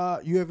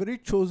week. you have already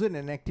chosen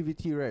an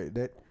activity, right,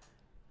 that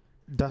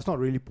does not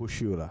really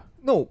push you, lah.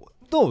 No,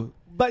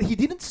 but he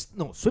didn't.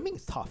 No, swimming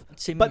is tough.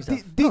 swimming But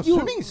stuff. did you?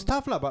 Swimming is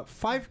tough, lah, but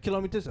 5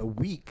 kilometers a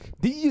week.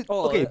 Did you?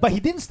 Oh, okay, but he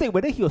didn't state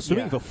whether he was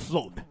swimming Yeah. with a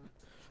float.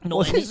 No,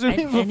 was and he he- swimming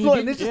and- with a and he float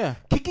and didn't- then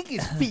just kicking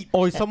his feet?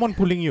 Or is someone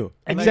pulling you?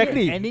 And he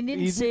Exactly. didn't- And he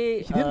didn't He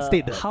say he didn't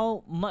state that.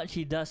 how much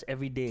he does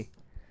every day.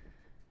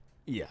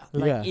 Yeah.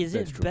 Like, Yeah, is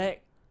that's it true.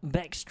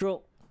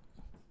 backstroke?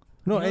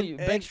 No,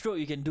 Backstroke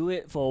you can do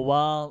it for a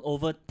while,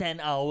 over 10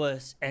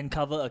 hours, and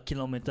cover a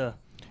kilometer.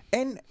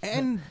 and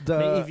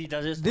Maybe if he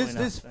does it slow this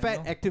enough, fat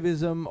you know?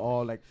 activism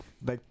or like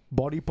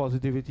body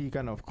positivity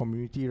kind of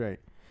community, right?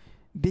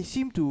 They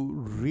seem to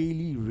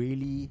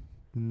really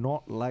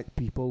not like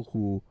people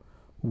who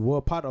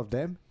were part of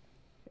them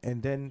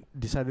and then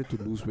decided to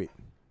lose weight.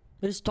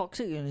 It's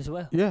toxic in as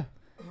well. Yeah.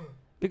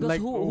 Because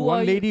Like who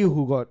one are lady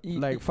who got y-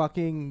 like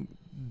fucking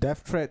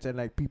death threats and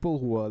like people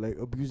who are like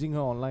abusing her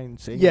online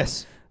saying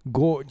Yes,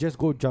 go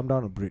jump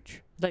down a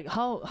bridge. like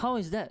how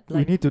is that? we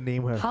Like need to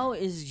name her. how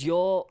is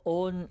your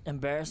own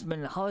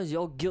embarrassment? How is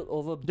your guilt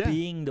over Yeah.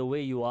 being the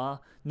way you are,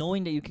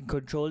 knowing that you can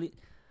control it?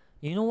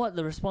 You know what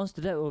the response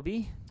to that will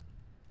be?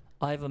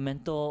 I have a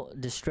mental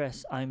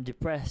distress. I'm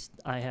depressed.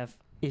 I have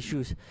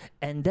issues,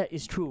 and that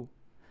is true.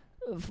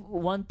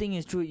 One thing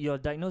is true. You're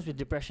diagnosed with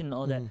depression and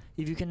all that. Mm.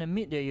 If you can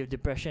admit that you have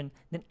depression,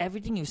 then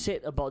everything you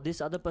said about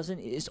this other person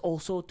is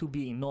also to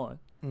be ignored.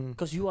 Mm.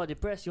 Because you are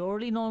depressed, you're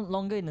already no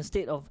longer in a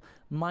state of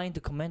mind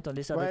to comment on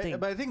this other thing.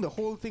 But I think the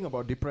whole thing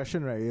about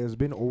depression, right, has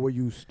been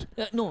overused.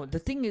 No, the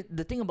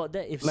thing about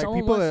that, if Like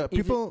someone people, wants, if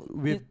it- people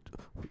with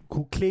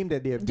who claim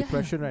that they have Yeah,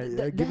 depression, right, are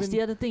that's given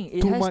the other thing.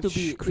 It too has to much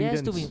be.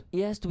 credence.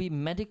 It has to be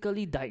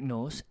medically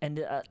diagnosed, and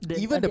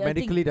even the I think-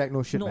 medically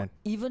diagnosed shit, no, man.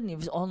 even if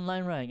it's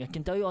online, right? I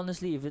can tell you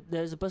honestly, if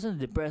there's a person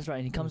depressed, right,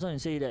 and he comes on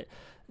and say that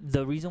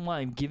the reason why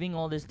I'm giving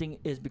all this thing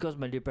is because of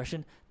my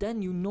depression,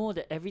 then you know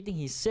that everything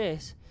he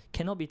says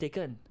cannot be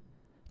taken,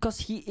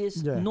 because he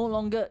is Yeah. no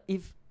longer,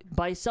 if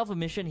by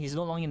self-admission, he's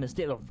no longer in a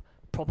state of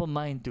proper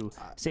mind to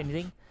say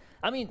anything.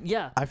 I mean,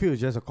 yeah, I feel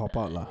it's just a cop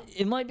out, lah.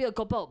 it might be a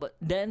cop out, but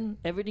then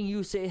everything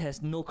you say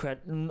has no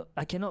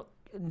I cannot.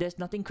 There's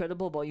nothing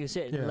credible about you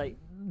said. Yeah. Like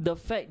the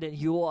fact that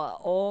you are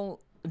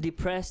all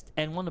depressed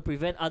and want to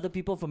prevent other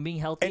people from being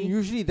healthy. And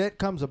usually that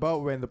comes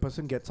about when the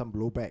person gets some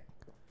blowback.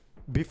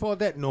 Before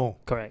that, no.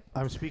 Correct.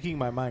 I'm speaking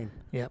my mind.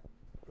 Yep.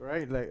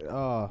 Right? Like,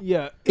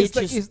 Yeah, It it's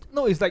like just-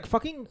 it's like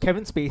fucking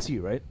Kevin Spacey,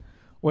 right?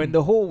 When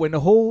the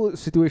whole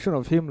situation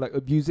of him like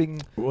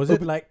abusing was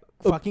it like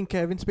fucking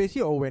Kevin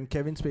Spacey or when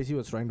Kevin Spacey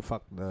was trying to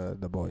fuck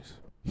the boys?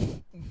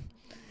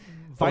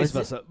 vice is it-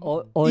 versa.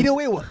 or Either is-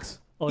 way works.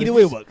 or Either is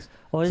way this- works.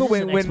 Or is So this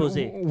when an when, expose?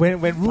 when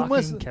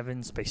rumors Fucking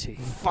Kevin Spacey.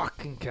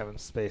 fucking Kevin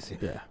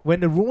Spacey. Yeah. When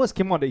the rumors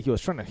came out that he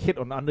was trying to hit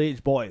on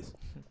underage boys,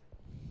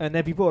 and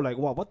then people were like,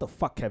 "Wow, what the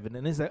fuck, Kevin?"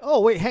 And it's like,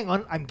 "Oh wait, hang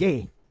on, I'm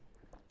gay,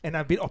 and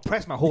I've been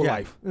oppressed my whole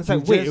life." It's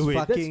like, wait, just that's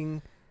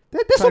fucking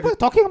what try we're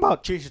talking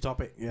about. change the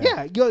topic.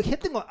 Yeah. You're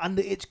hitting on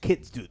underage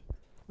kids, dude.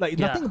 Like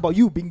Yeah. nothing about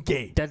you being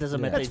gay. That doesn't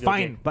Yeah. matter. That's if you're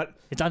fine, gay. but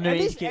It's at underage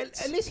least, kids.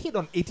 at least hit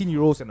on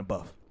 18-year-olds and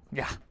above.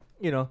 Yeah.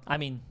 You know. I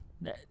mean.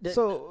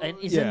 So and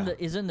yeah.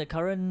 isn't the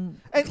current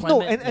And climate,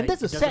 no, and like,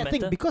 that's the it doesn't sad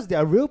thing matter? because there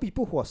are real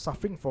people who are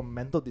suffering from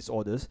mental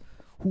disorders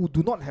who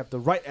do not have the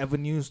right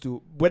avenues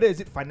to, whether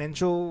is it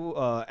financial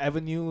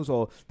avenues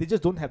or they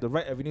just don't have the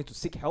right avenue to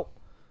seek help.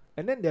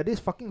 And then there are these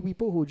fucking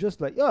people who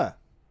just like, yeah,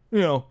 you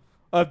know,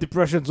 I have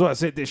depression, so I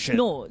said this shit.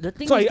 No, the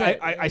thing so is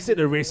I said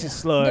a racist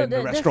slur No, in the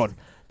that's- restaurant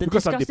the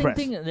because I'm disgusting depressed.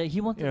 thing that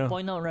he wanted Yeah. to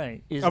point out,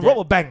 right, is I that robbed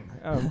a bank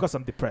because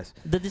I'm depressed.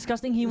 the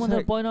disgusting thing he It's wanted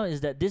like- to point out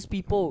is that these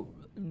people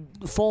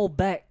fall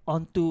back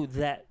onto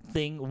that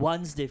thing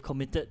once they've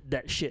committed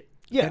that shit.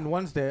 Yeah. And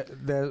once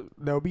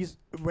there'll be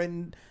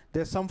when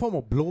there's some form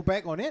of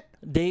blowback on it.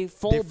 They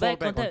fall fall back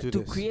back on that onto to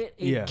this. create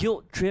a Yeah.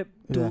 guilt trip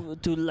to Yeah.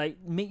 to like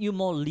make you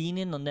more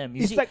lenient on them.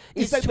 You It's see, like-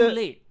 it's it's like too the-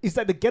 late. It's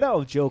like the get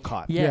out of jail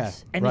card.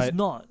 Yes, and right. it's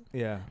not.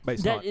 Yeah, but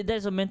it's That not.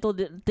 that's a mental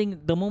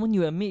thing. The moment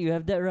you admit you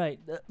have that right,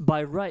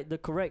 by right, the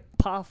correct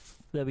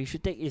path that we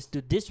should take is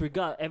to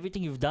disregard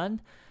everything you've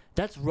done.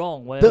 That's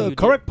wrong. Whatever The you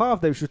correct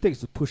path that we should take is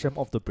to push them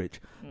off the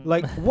bridge. did.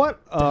 Like what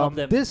help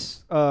them.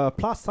 this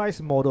plus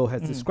size model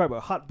has Mm. described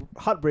a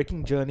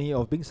heartbreaking journey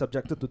of being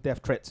subjected to death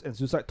threats and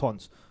suicide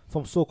taunts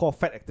from so-called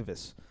fat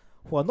activists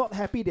who are not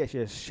happy that she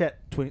has shed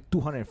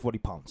 240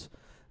 pounds.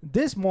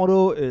 This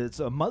model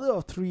is a mother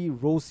of three,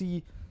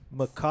 Rosie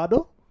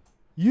Mercado,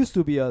 used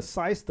to be a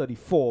size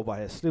 34 but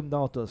has slimmed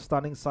down to a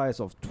stunning size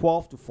of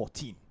 12 to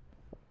 14.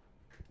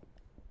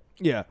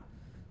 Yeah.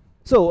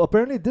 So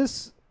apparently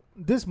this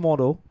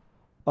model,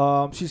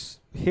 she's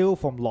hailed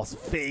from Las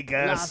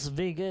Vegas. Las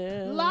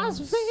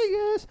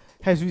Vegas.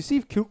 Has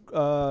received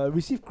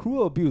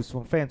cruel abuse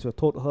from fans who have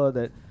told her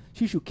that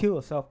she should kill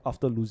herself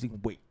after losing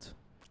weight.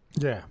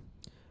 Yeah.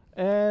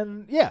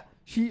 And yeah,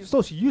 she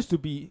used to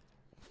be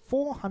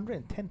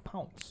 410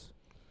 pounds.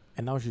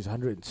 And now she's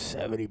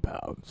 170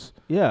 pounds.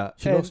 Yeah,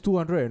 She and lost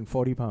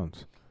 240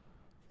 pounds.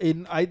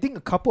 in I think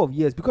a couple of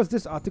years because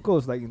this article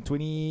is like in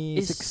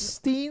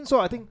 2016. So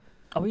I think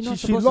Are we not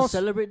She supposed lost- to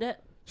celebrate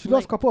that? she Like-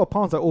 lost a couple of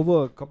pounds like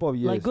over a couple of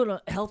years. Like good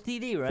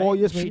healthily, right? 4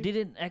 years She maybe?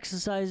 didn't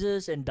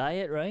exercises and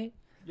diet, right?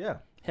 Yeah.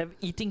 Have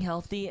eating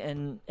healthy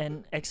and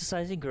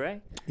exercising,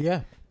 correct?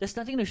 Yeah. There's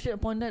nothing to shit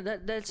upon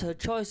that. That's her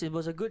choice. It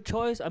was a good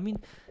choice. I mean,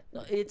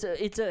 no, it's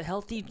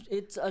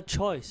a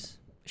choice.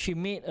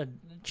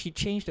 She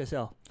changed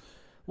herself.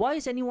 Why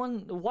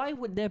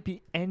would there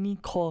be any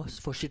cause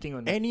for shitting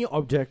on that? Any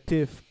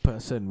objective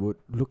person would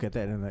look at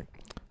that and like,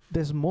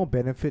 there's more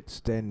benefits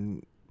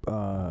than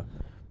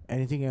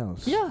anything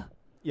else. Yeah.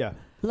 Yeah.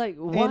 Like,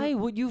 why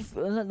would you?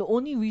 The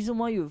only reason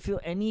why you feel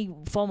any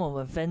form of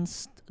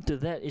offense to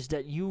that is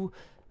that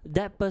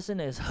that person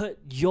has hurt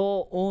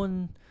your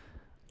own,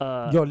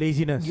 Your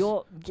laziness.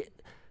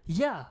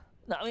 yeah.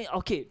 I mean,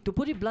 okay. To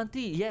put it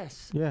bluntly,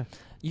 yes. Yeah.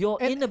 Your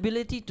And-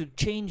 inability to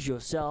change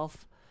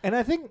yourself. And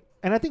I think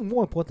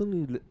more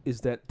importantly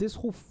is that this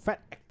whole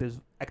fat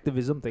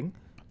activism thing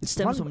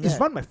Stems from is that.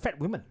 run by fat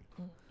women,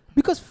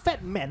 because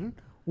fat men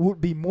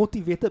would be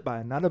motivated by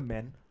another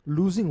man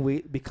losing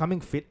weight, becoming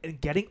fit, and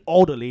getting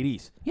all the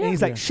ladies. Yeah. And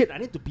he's like, Yeah. shit, I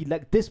need to be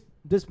like this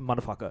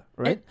motherfucker,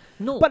 right?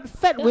 And no, But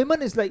fat yeah.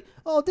 women is like,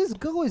 oh, this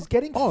girl is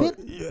getting fit.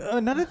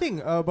 Another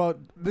thing about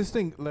this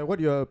thing, like what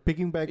you're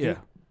piggybacking, Yeah.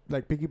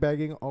 like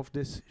piggybacking off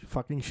this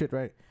fucking shit,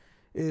 right?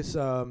 Is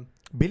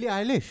Billie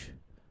Eilish.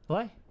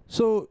 why?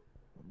 So,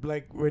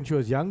 like when she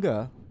was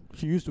younger,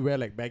 she used to wear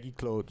like baggy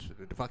clothes,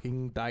 the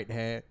fucking dyed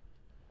hair,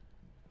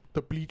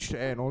 the bleached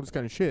hair, and all this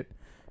kind of shit.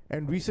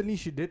 And recently,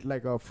 she did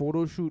like a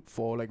photo shoot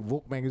for like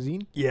Vogue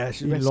magazine Yeah,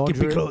 she's in wearing skimpy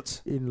lingerie.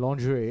 clothes. in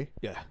lingerie,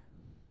 Yeah.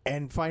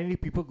 and finally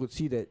people could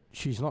see that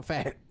she's not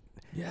fat.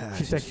 Yeah.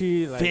 She's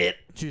actually like fit.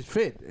 She's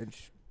fit, and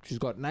she's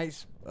got a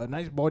nice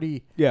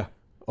body, Yeah.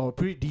 or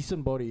pretty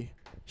decent body.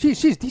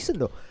 She's decent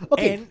though.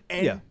 Okay.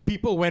 And yeah.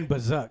 people went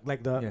berserk.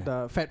 Like Yeah.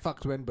 the fat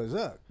fucks went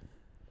berserk.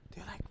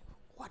 They're like,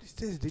 "What is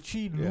this? Did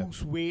she Yeah.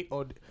 lose weight,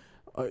 or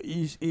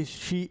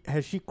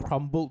has she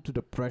crumbled to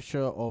the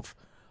pressure of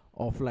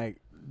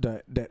like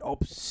that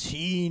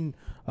obscene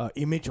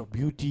image of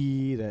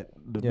beauty that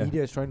the Yeah.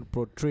 media is trying to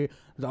portray?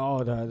 The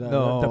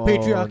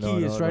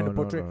patriarchy is trying to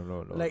portray.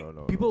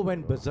 People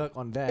went berserk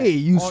on that. Hey,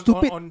 you on,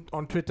 stupid.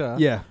 on Twitter.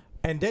 Yeah.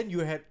 And then you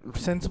had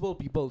sensible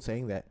people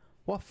saying that,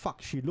 "What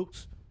fuck? She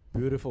looks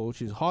beautiful.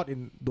 She's hot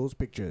in those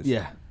pictures."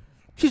 Yeah.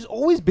 She's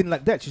always been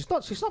like that. She's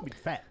not been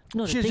fat.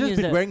 No, the She's thing just is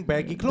been that wearing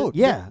baggy clothes.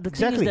 Yeah, the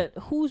exactly. thing is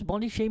that who's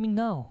body shaming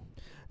now?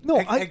 No,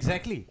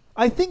 Exactly.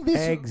 I think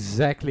this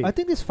Exactly. I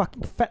think these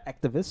fucking fat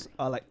activists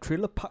are like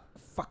trailer park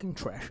fucking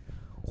trash,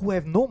 who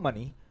have no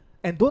money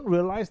and don't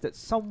realize that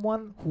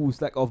someone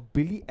who's like of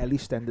Billie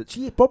Eilish standard,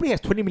 she probably has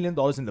 $20 million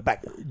in the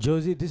bank.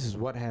 Josie, this is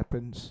what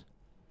happens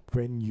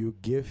when you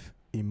give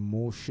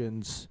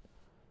emotions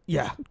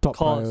Yeah. top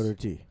Cause.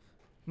 priority.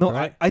 No,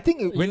 Right. I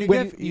think it, When you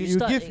when give you you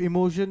start give in-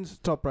 emotions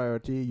top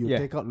priority, you Yeah.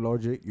 take out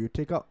logic, you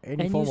take out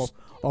any And form you of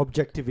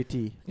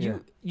objectivity. Yeah.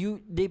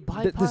 They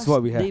bypass this is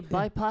what we have. they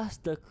bypass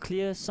the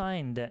clear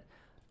sign that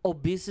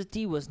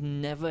obesity was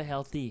never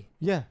healthy.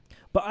 Yeah.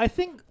 but I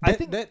think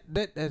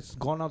that has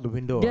gone out the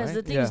window. Yes, right?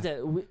 the thing is that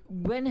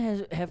when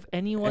have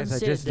anyone As I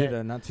said just did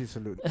that a Nazi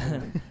salute.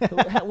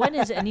 when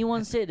has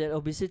anyone said that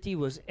obesity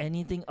was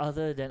anything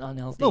other than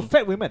unhealthy? no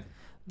fat women.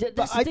 That- But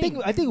that's the I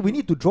thing. think we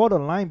need to draw the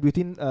line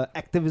between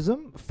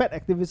fat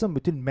activism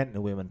between men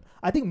and women.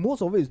 I think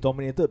most of it is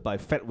dominated by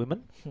fat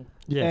women,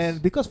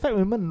 and because fat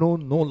women know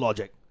no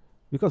logic,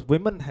 because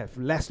women have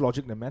less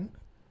logic than men.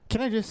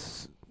 Can I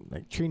just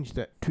like tweak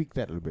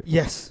that a little bit?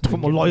 Yes,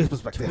 from a lawyer's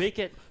perspective, Make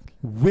it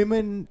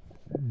Women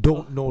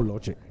don't know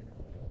logic.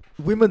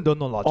 women don't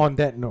know logic. On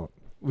that note,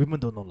 Women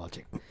don't know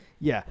logic.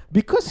 Yeah,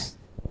 because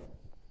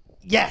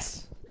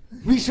yes,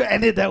 we should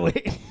end it that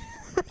way.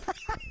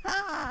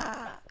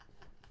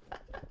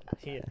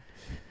 here.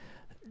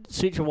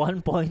 Switch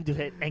one point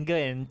to anger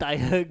an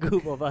entire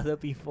group of other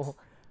people.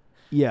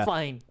 Yeah.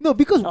 Fine. No,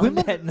 because On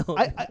women. that note.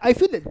 I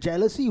feel that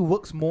jealousy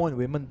works more in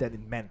women than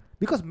in men.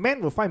 Because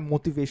men will find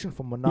motivation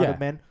from another Yeah.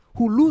 man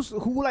who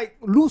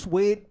lose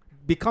weight,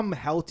 become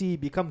healthy,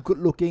 become good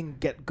looking,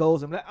 get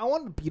girls. I'm like, I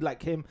want to be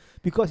like him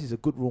because he's a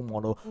good role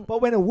model.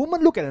 But when a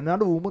woman look at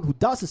another woman who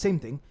does the same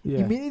thing, Yeah.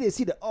 immediately they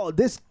see that, oh,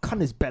 this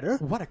cunt is better.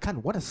 what a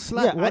cunt, what a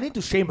slut. Yeah, I what need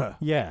to shame her.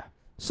 yeah.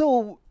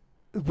 So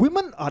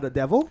women are the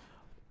devil,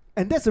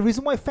 and that's the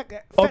reason why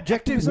fat Objective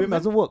activism women-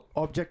 doesn't work.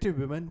 Objective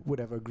women would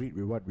have agreed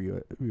with what we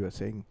were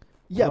saying.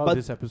 Yeah, about but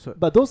this episode.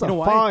 but those You are know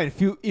why? far and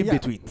few in Yeah,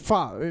 between.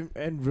 far and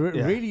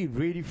Yeah. really,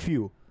 really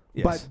few.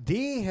 Yes. But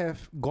they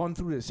have gone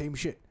through the same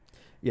shit.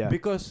 Yeah.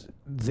 Because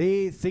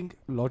they think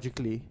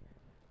logically,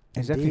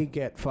 and Exactly. they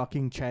get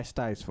fucking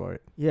chastised for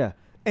it. Yeah.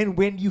 And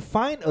when you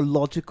find a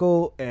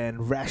logical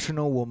and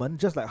rational woman,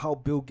 just like how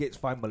Bill Gates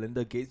find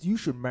Melinda Gates, you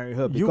should marry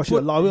her You because you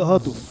put- allow her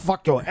to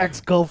fuck your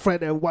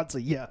ex-girlfriend once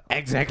a year.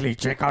 Exactly.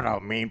 Check out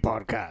our main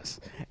podcast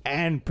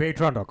and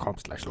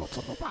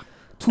patreon.com/lotsofpapa.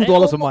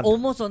 $2 a month.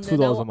 Almost on that.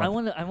 $2 a I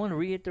month. want to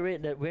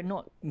reiterate that we're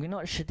not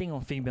shitting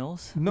on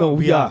females. No,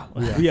 we are.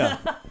 We are.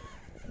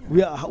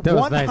 We are That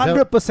was nice.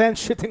 100%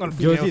 shitting on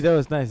females. Josie, that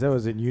was nice. That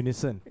was in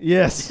unison.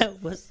 Yes.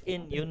 That was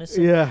in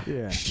unison. Yeah.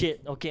 Yeah.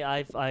 Shit. Okay,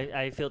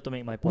 I failed to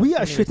make my point. We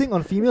are Anyways, shitting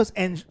on females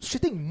and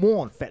shitting more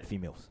on fat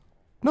females.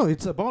 No,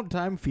 it's about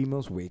time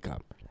females wake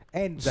up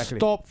and Exactly.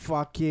 stop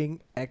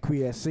fucking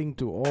acquiescing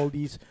to all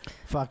these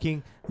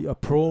fucking the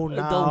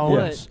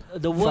pronouns.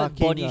 word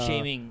fucking, body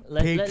shaming.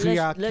 Let's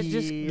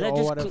patriarchy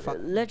or whatever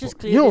fuck. just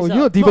clear You know, this you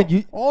know, up. Devon,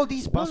 you all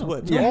these No, no,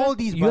 buzzwords. you All have-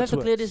 these you buzzwords. have to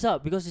clear this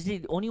up because you see,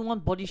 the only one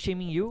body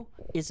shaming you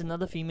is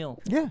another female.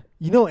 Yeah.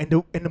 you know, and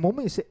the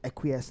moment you said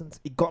acquiescence,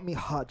 it got me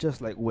hard,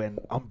 just like when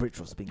Umbridge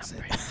was being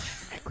said.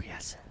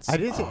 Acquiescence. I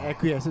didn't say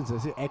acquiescence. I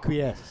said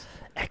acquiesce.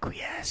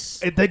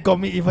 acquiesce. It then got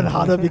me even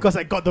harder because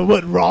I got the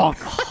word wrong.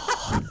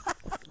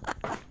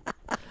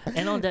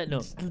 And on that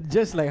note,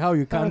 Just like how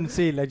you can't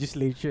say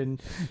legislation,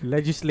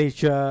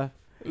 legislature.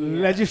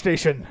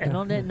 Legislation. and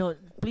on that note,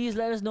 please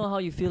let us know how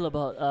you feel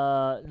about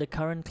the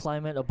current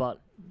climate about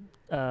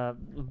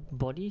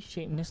body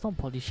shaming. It's not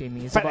body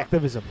shaming. It's Fat about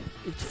activism.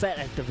 it's fat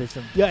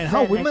activism. Yeah, and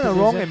how Fat women are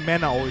wrong activism. and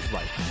men are always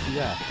right.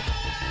 Yeah.